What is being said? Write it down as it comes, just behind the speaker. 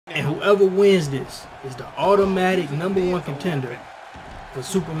And whoever wins this is the automatic #1 contender for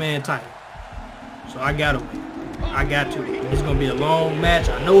Superman title. So I gotta win. I got to. It's gonna be a long match.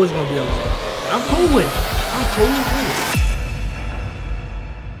 I know it's gonna be a long match. I'm cool with it. I'm cool with it.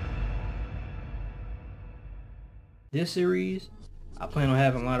 This series, I plan on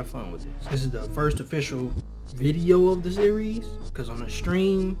having a lot of fun with this. This is the first official video of the series, because on the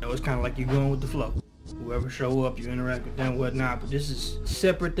stream, you know, it's kind of like you're going with the flow. Whoever show up, you interact with them, whatnot, but this is a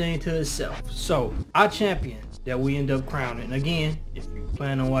separate thing to itself. So, our champion that we end up crowning, again, if you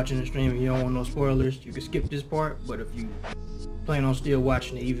plan on watching the stream and you don't want no spoilers, you can skip this part, but if you plan on still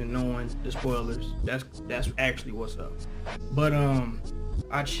watching it, even knowing the spoilers, that's actually what's up. But,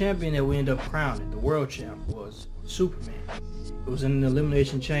 our champion that we end up crowning, the world champ, was Superman. It was in an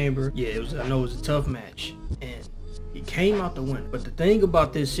elimination chamber. Yeah, I know it was a tough match, and he came out the winner. But the thing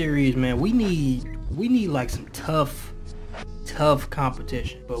about this series, man, we need like some tough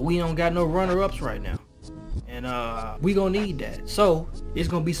competition. But we don't got no runner-ups right now, and we gonna need that. So it's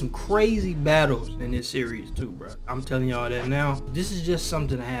gonna be some crazy battles in this series too, bro. I'm telling y'all that now. This is just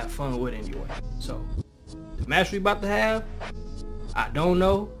something to have fun with anyway. So the match we about to have, I don't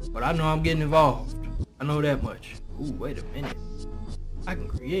know, but I know I'm getting involved. I know that much. Ooh, wait a minute. I can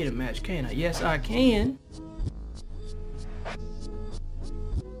create a match, can't I? Yes, I can.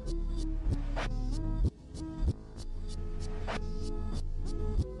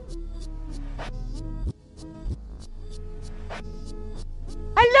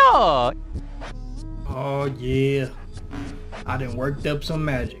 Hello! Oh, yeah. I done worked up some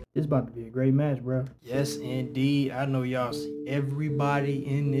magic. This about to be a great match, bro. Yes, indeed. I know y'all see everybody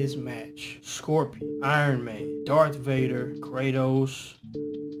in this match. Scorpion, Iron Man, Darth Vader, Kratos.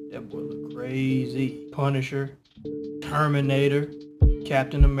 That boy look crazy. Punisher, Terminator,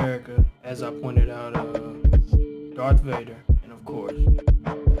 Captain America, as I pointed out, Darth Vader, and of course,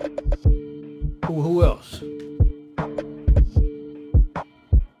 who else?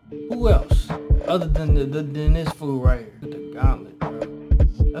 Who else? Other than this fool right here. The gauntlet, bro.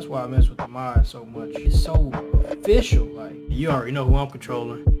 That's why I mess with the mod so much. It's so official. Like, you already know who I'm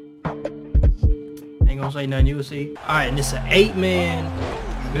controlling. Ain't gonna say nothing, you will see. Alright, and it's an 8-man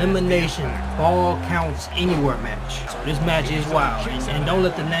elimination ball counts anywhere match. So this match is wild. And don't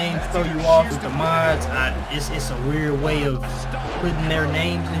let the names throw you off with the mods. It's a weird way of putting their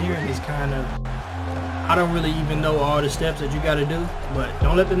names in here, and it's kind of, I don't really even know all the steps that you gotta do, but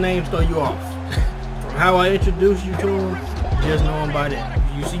don't let the names throw you off. From how I introduce you to them, just know them by that.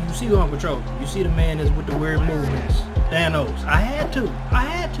 You see who I'm controlling. You see the man that's with the weird movements. Thanos. I had to.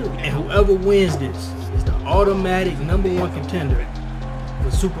 And whoever wins this is the automatic #1 contender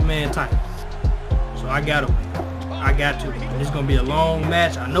for Superman title. So I gotta win. I got to. And it's gonna be a long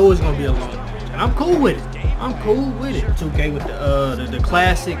match. I know it's gonna be a long match. And I'm cool with it. I'm cool with it. 2K with the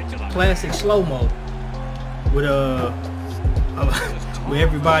classic slow-mo. With with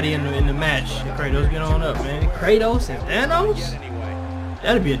everybody in the match. Kratos, get on up, man. Kratos and Thanos?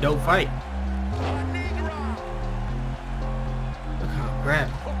 That'd be a dope fight. Look how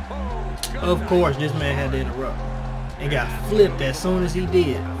graphic. Of course, this man had to interrupt. And got flipped as soon as he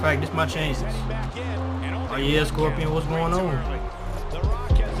did. In fact, this is my chances. Oh yeah, Scorpion, what's going on?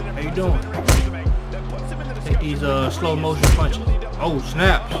 How you doing? Take these slow motion punches. Oh,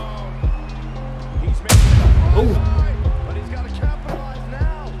 snaps. Oh.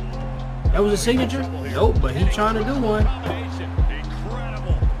 That was a signature? Nope, but he's trying to do one.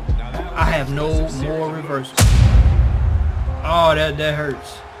 I have no more reversal. Oh, that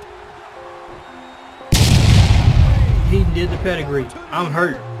hurts. He did the pedigree. I'm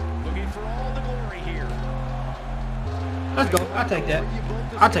hurt. Let's go. I'll take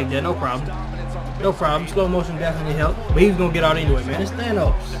that. No problem. No problem. Slow motion definitely helped. But he's gonna get out anyway, man. It's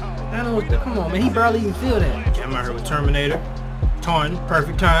Thanos. Thanos, come on, man. He barely even feel that. I'm out here with Terminator. Taunting.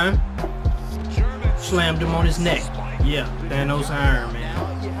 Perfect time. Slammed him on his neck. Yeah, Thanos Iron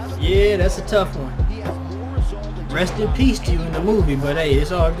Man. Yeah, that's a tough one. Rest in peace to you in the movie, but hey,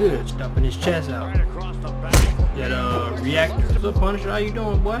 it's all good. Stuffing his chest out. That reactor. What's up, Punisher? How you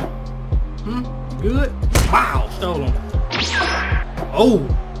doing, boy? Good? Wow, stole him. Oh!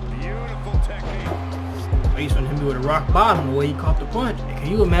 He's finna hit me with a rock bottom the way he caught the punch. And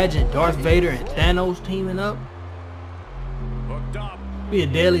can you imagine Darth Vader and Thanos teaming up? Be a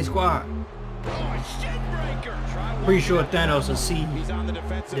deadly squad. Pretty sure Thanos will see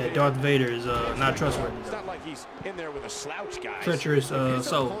that Darth Vader is not trustworthy. It's not like he's in there with a slouch, guys. Treacherous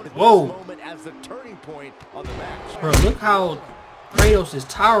soul. Whoa! Bro, look how Kratos is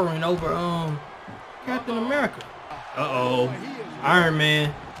towering over Captain America. Uh-oh. Iron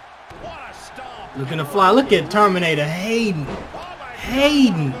Man. Looking to fly. Look at Terminator hating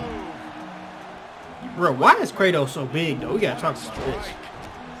hating. Bro, why is Kratos so big though? We gotta talk about this.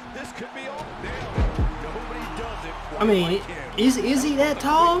 I mean, is he that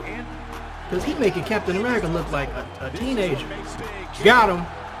tall? Because he making Captain America look like a teenager. Got him.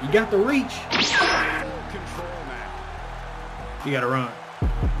 You got the reach. We gotta run.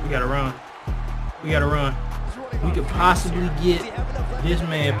 We gotta run. We gotta run. We could possibly get this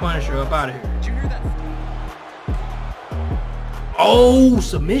man Punisher up out of here. Oh,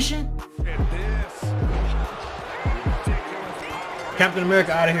 submission? Captain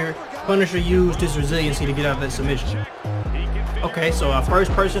America out of here. Punisher used his resiliency to get out of that submission. Okay, so our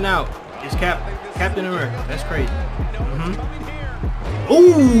first person out is Captain America. That's crazy.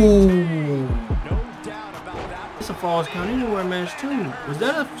 Ooh! It's a falls count anywhere match too. Was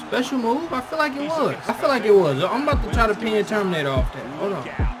that a special move? I feel like it was. I'm about to try to pin Terminator off that. Hold on.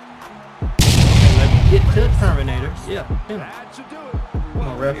 Let me get to Terminator. Yeah, pin him. Come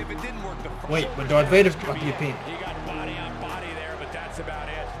on, ref. Wait, but Darth Vader's about to get pinned.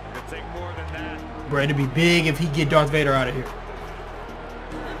 Bro, it'd be big if he get Darth Vader out of here.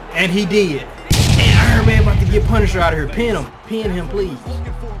 And he did. And Iron Man about to get Punisher out of here. Pin him. Pin him, please.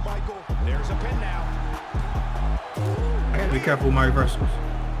 I gotta be careful with my reversals.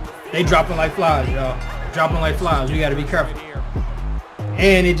 They dropping like flies, y'all. Dropping like flies. We gotta be careful.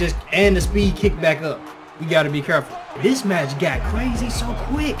 And the speed kicked back up. We gotta be careful. This match got crazy so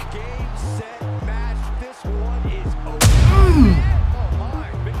quick.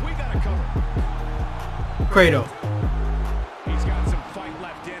 Kratos.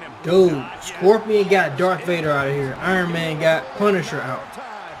 Dude, Scorpion got Darth Vader out of here. Iron Man got Punisher out.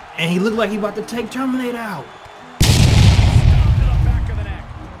 And he looked like he about to take Terminator out.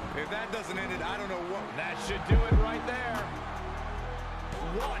 If that doesn't end it, I don't know what. That should do it right there.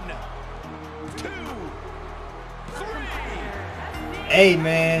 1, 2, 3. Hey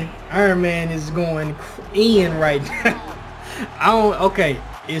man, Iron Man is going in right now. Okay,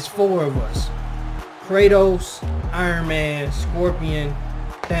 it's 4 of us. Kratos, Iron Man, Scorpion,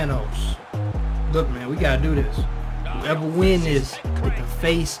 Thanos. Look, man, we gotta do this. Whoever win this with the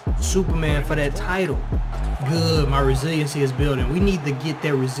face Superman for that title. Good, my resiliency is building. We need to get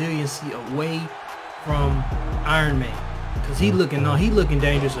that resiliency away from Iron Man. Cause he looking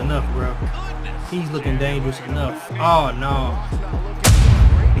dangerous enough, bro. He's looking dangerous enough. Oh no.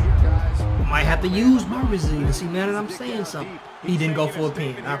 Might have to use my resiliency now that I'm saying something. He didn't go for a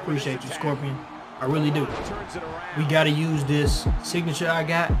pin. I appreciate you, Scorpion. I really do. We gotta use this signature I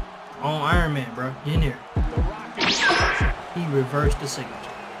got on Iron Man, bro. Get in here. He reversed the signature.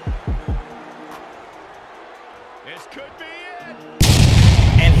 This could be it.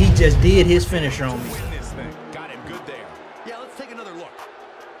 And he just did his finisher on me. Got him good there. Yeah, let's take another look.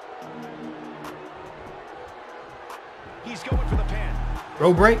 He's going for the pin.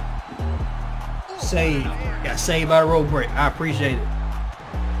 Rope break. Saved. Got saved by the rope break. I appreciate it.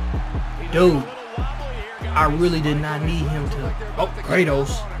 Dude, I really did not need him to. Oh,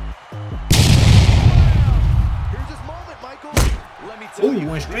 Kratos. Oh, he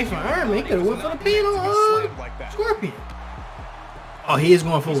went straight for Iron Man. He could have went for the pin on Scorpion. Oh, he is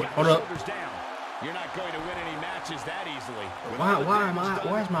going forward. Hold up. You're not going to win any matches that easily. Why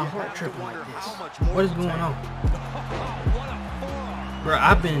is my heart tripping like this? What is going on? Bro,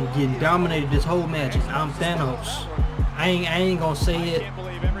 I've been getting dominated this whole match and I'm Thanos. I ain't gonna say it,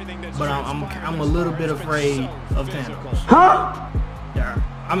 but I'm a little bit afraid of Thanos. Huh? Yeah.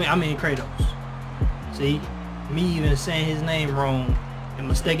 I mean Kratos. See? Me even saying his name wrong and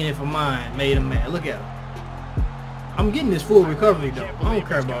mistaking it for mine made him mad. Look at him. I'm getting this full recovery though. I don't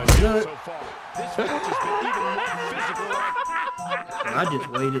care about it. I just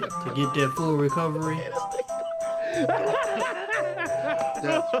waited to get that full recovery.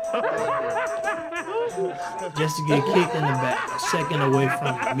 Just to get kicked in the back, a second away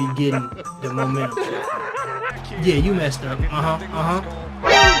from me getting the momentum. Yeah, you messed up.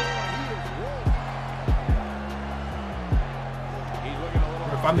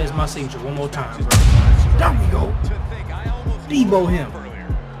 If I miss my signature one more time, bro. There we go. Debo him.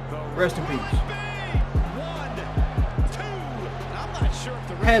 Rest in peace.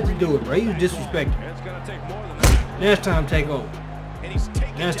 Had to do it, bro. He was disrespecting. Next time, take over.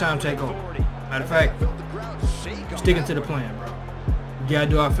 Next time, take over. Matter of fact, sticking to the plan, bro. We gotta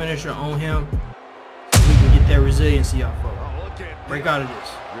do our finisher on him so we can get that resiliency off of him. Break out of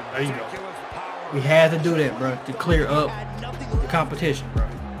this. There you go. We had to do that, bro, to clear up the competition, bro.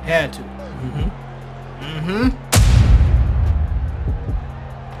 Had to.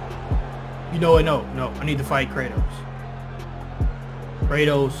 You know what? No. I need to fight Kratos.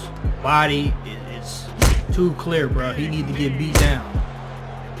 Kratos' body is Too clear, bro. He need to get beat down.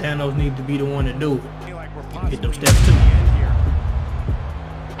 Thanos need to be the one to do it. Hit them steps too.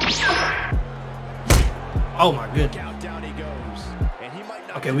 Oh my goodness.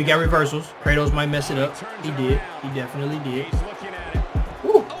 Okay, we got reversals. Kratos might mess it up. He did. He definitely did.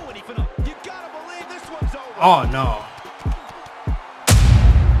 Woo. Oh no.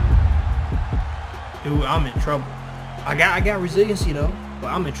 Dude, I'm in trouble. I got resiliency though, but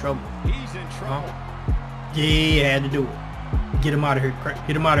I'm in trouble. He's in trouble. Yeah, I had to do it. Get him out of here.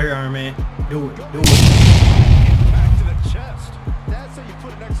 Get him out of here, Iron Man. Do it. Do it. Back to the chest. That's how you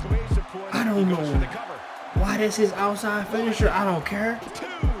put an exclamation point. I don't know why that's his outside finisher. I don't care.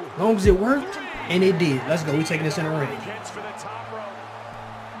 As long as it worked, and it did. Let's go. We taking this in the ring.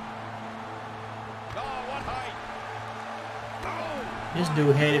 This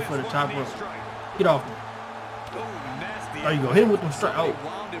dude headed for the top rope. Get off me. There you go. Hit him with them strikes. Oh,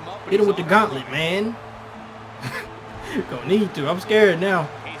 hit him with the gauntlet, man. Gonna need to. I'm scared now.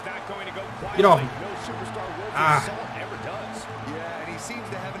 Get off me. Ah.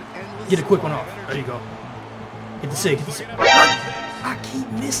 Get a quick one off. There you go. Hit the sig. Hit the sig. I keep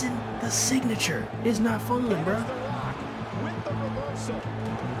missing the signature. It's not fun, bro.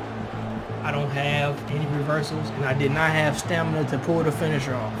 I don't have any reversals, and I did not have stamina to pull the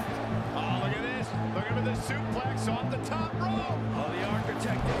finisher off. Oh, look at this. Look at the suplex off the top rope. Oh, the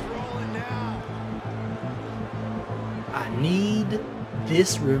architect is rolling now. I need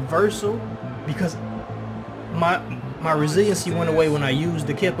this reversal because my resiliency went away when I used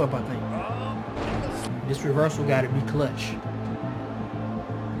the kip up, I think. This reversal got to be clutch.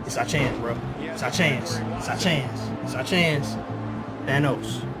 It's our chance, bro. It's our chance. It's our chance. It's our chance.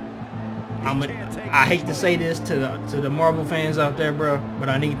 Thanos. I hate to say this to the Marvel fans out there, bro, but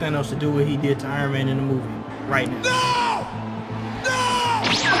I need Thanos to do what he did to Iron Man in the movie right now. No! No!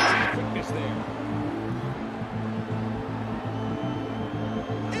 Quickness there.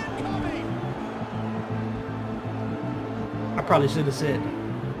 Incoming! I probably should have said that.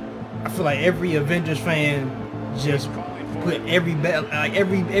 I feel like every Avengers fan just put every bit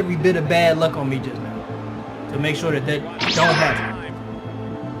of bad luck on me just now to make sure that don't happen.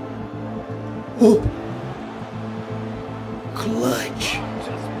 Oh. Clutch.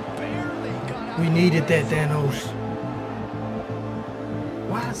 We needed that, Thanos.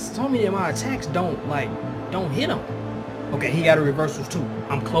 Why so many of my attacks don't hit him? Okay, he got a reversals too.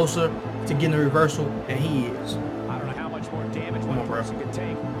 I'm closer to getting the reversal than he is. I don't know how much more damage one person can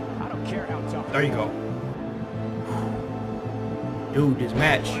take. I don't care how tough. There you go. Dude, this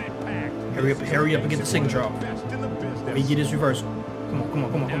match. Hurry up and get the signature off. Let me get this reversal. Come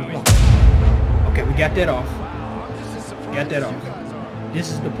on. Okay, we got that off. Got that off. This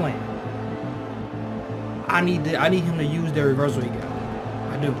is the plan. I need him to use the reversal he got.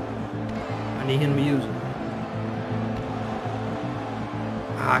 I do. I need him to use it.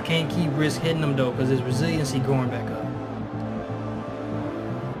 I can't keep risk hitting him though, because his resiliency going back up.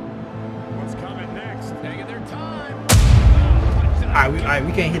 What's coming next? Taking their time. Alright,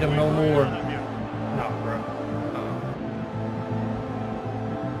 we can't hit him no more. No, bro.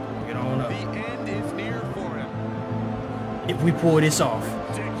 Get on up. The end is near for him. If we pull this off.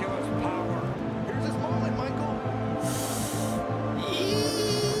 Ridiculous power. Here's his moment, Michael.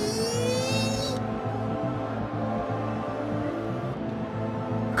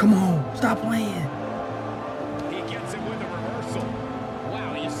 Come on, stop playing. He gets it with a reversal.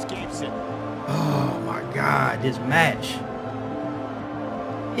 Wow, he escapes it. Oh my God, this match.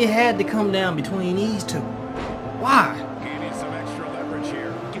 It had to come down between these two. Why? Gaining some extra leverage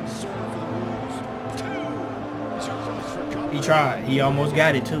here. Getting sorted for the moves. Too close for cover. He tried. He almost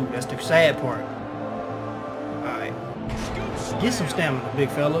got it too. That's the sad part. Alright. Get some stamina, big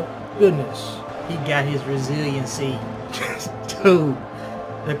fella. Goodness. He got his resiliency. Dude.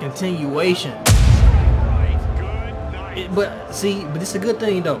 The continuation. But it's a good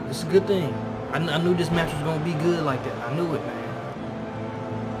thing though. It's a good thing. I knew this match was gonna be good like that. I knew it, man.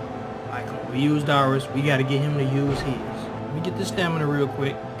 Alright, come on. We used ours. We gotta get him to use his. Let me get this stamina real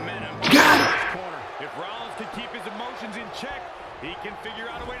quick. Got it! If Rollins can keep his emotions in check, he can figure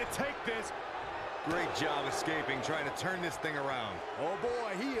out a way to take this. Great job escaping, trying to turn this thing around. Oh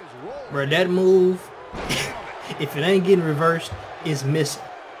boy, he is rolling. Bro, that move, if it ain't getting reversed, it's missing.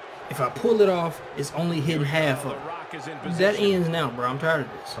 If I pull it off, it's only hitting half of it. That ends now, bro. I'm tired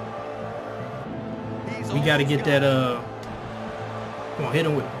of this. We got to get that, come on, hit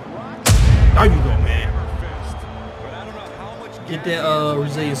him with it. There you go, man. Get that,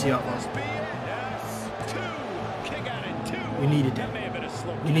 resiliency off. We needed that.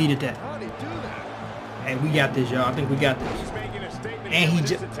 We needed that. Hey, we got this, y'all. I think we got this. And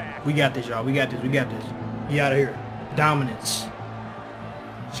we got this, y'all. We got this. He out of here. Dominance.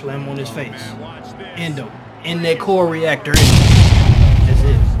 Slam on his face. Endo. In that core reactor. That's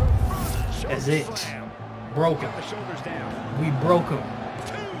it. That's it. Broke him. We broke him.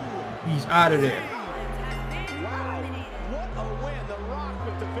 He's out of there.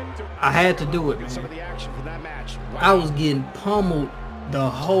 I had to do it, man. I was getting pummeled the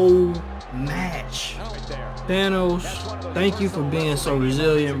whole match. Thanos, thank you for being so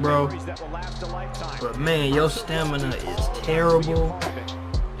resilient, bro. But man, your stamina is terrible.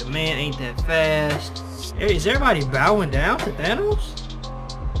 The man ain't that fast. Is everybody bowing down to Thanos?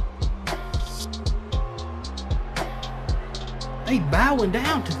 They bowing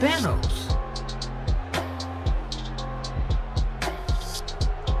down to Thanos.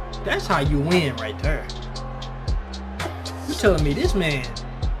 That's how you win right there. You telling me this man,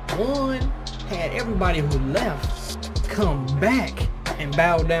 one, had everybody who left come back and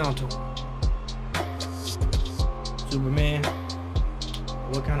bow down to him. Superman,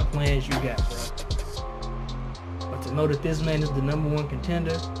 what kind of plans you got, bro? But to know that this man is the #1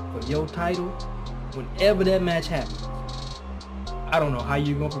 contender for your title, whenever that match happens, I don't know how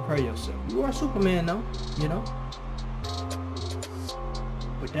you're gonna prepare yourself. You are Superman though, you know?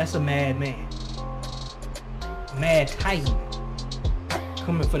 But that's a mad man. Mad Titan.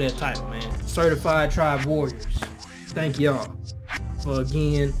 Coming for that title, man. Certified Tribe Warriors. Thank y'all for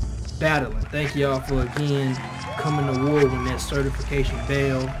again battling. Thank y'all for again coming to war when that certification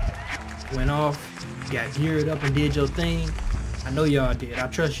bell went off. Got geared up and did your thing. I know y'all did. I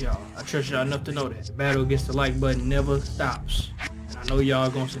trust y'all. I trust y'all enough to know that. The battle against the like button never stops. And I know y'all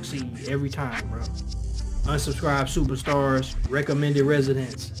gonna succeed every time, bro. Unsubscribed superstars, recommended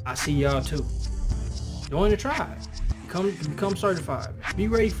residents, I see y'all too. Join the tribe. Become certified. Be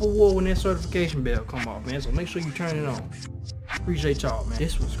ready for war when that certification bell come off, man. So make sure you turn it on. Appreciate y'all, man.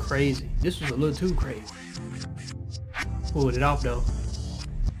 This was crazy. This was a little too crazy. Pulled it off though.